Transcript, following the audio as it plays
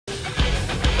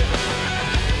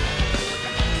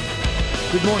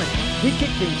Good morning. We kick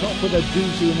things off with a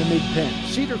doozy in the mid-pen.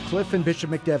 Cedar Cliff and Bishop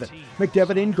McDevitt.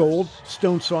 McDevitt in gold.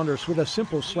 Stone Saunders with a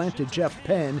simple slant to Jeff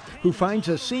Penn, who finds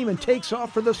a seam and takes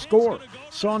off for the score.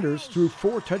 Saunders threw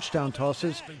 4 touchdown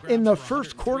tosses in the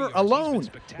first quarter alone.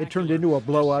 It turned into a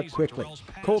blowout quickly.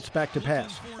 Colts back to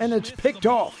pass, and it's picked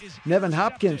off. Nevin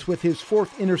Hopkins, with his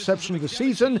 4th interception of the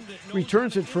season,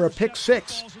 returns it for a pick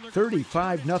 6.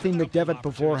 35-0 McDevitt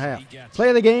before half. Play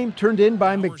of the game turned in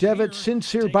by McDevitt.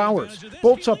 Sincere Bowers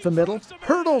bolts up the middle,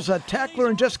 hurdles a tackler,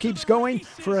 and just keeps going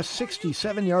for a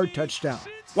 67-yard touchdown.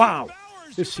 Wow!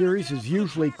 This series is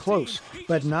usually close,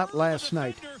 but not last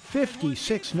night.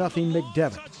 56-0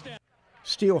 McDevitt.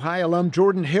 Steel High alum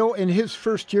Jordan Hill, in his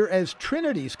first year as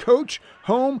Trinity's coach,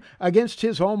 home against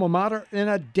his alma mater in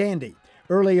a dandy.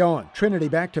 Early on, Trinity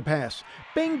back to pass.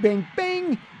 Bing, bing,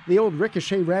 bing! The old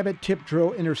ricochet rabbit tip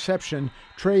drill interception.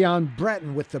 Trayon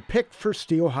Bratton with the pick for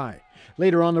Steel High.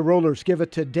 Later on, the Rollers give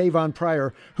it to Davon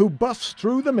Pryor, who busts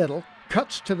through the middle,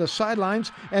 cuts to the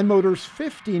sidelines, and motors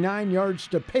 59 yards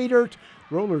to pay dirt.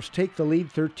 Rollers take the lead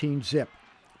 13-0.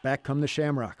 Back come the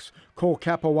Shamrocks. Cole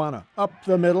Capuana up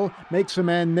the middle, makes a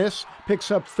man miss,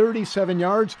 picks up 37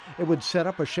 yards. It would set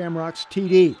up a Shamrocks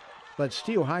TD. But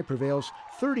Steel High prevails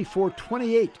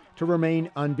 34-28 to remain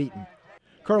unbeaten.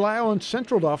 Carlisle and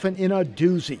Central Dauphin in a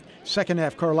doozy. Second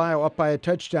half, Carlisle up by a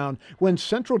touchdown when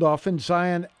Central Dauphin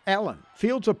Zion Allen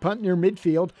fields a punt near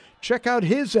midfield. Check out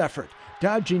his effort.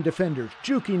 Dodging defenders,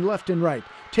 juking left and right.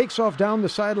 Takes off down the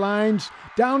sidelines,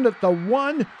 down at the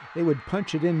 1. They would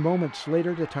punch it in moments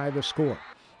later to tie the score.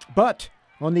 But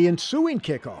on the ensuing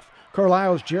kickoff,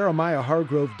 Carlisle's Jeremiah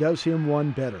Hargrove does him one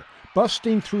better.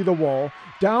 Busting through the wall,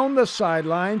 down the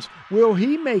sidelines. Will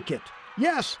he make it?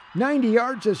 Yes, 90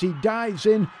 yards as he dives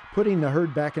in, putting the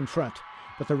herd back in front.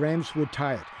 But the Rams would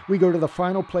tie it. We go to the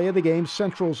final play of the game.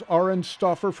 Central's Aaron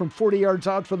Stauffer from 40 yards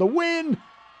out for the win.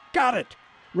 Got it!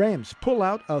 Rams pull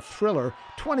out a thriller,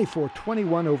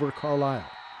 24-21 over Carlisle.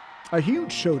 A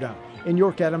huge showdown in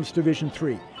York Adams Division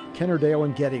III, Kennerdale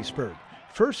and Gettysburg.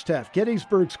 First half,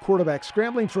 Gettysburg's quarterback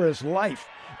scrambling for his life,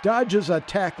 dodges a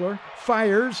tackler,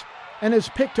 fires, and is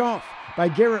picked off by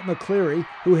Garrett McCleary,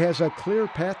 who has a clear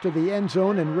path to the end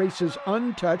zone and races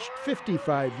untouched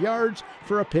 55 yards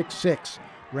for a pick 6.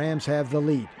 Rams have the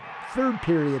lead. Third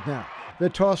period now. The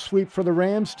toss sweep for the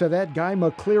Rams to that guy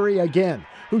McCleary again,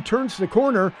 who turns the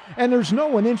corner, and there's no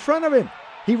one in front of him.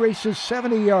 He races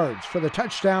 70 yards for the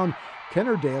touchdown.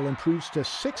 Kennerdale improves to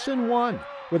 6-1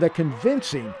 with a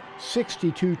convincing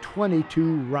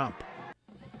 62-22 romp.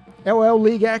 LL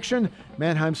League action,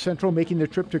 Manheim Central making the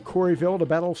trip to Corryville to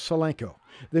battle Solanco.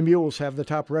 The Mules have the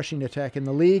top rushing attack in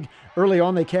the league. Early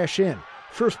on, they cash in.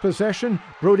 First possession,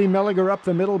 Brody Mellinger up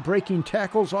the middle, breaking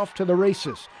tackles, off to the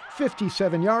races.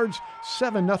 57 yards,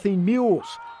 7-0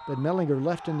 Mules. But Mellinger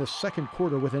left in the second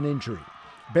quarter with an injury.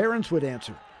 Barons would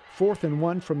answer. 4th and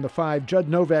 1 from the 5. Judd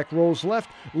Novak rolls left,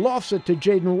 lofts it to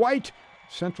Jaden White.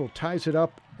 Central ties it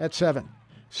up at 7.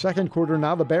 Second quarter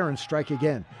now, the Barons strike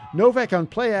again. Novak on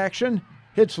play action,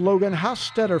 hits Logan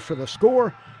Hostetter for the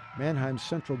score. Manheim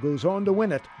Central goes on to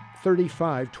win it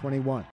 35-21.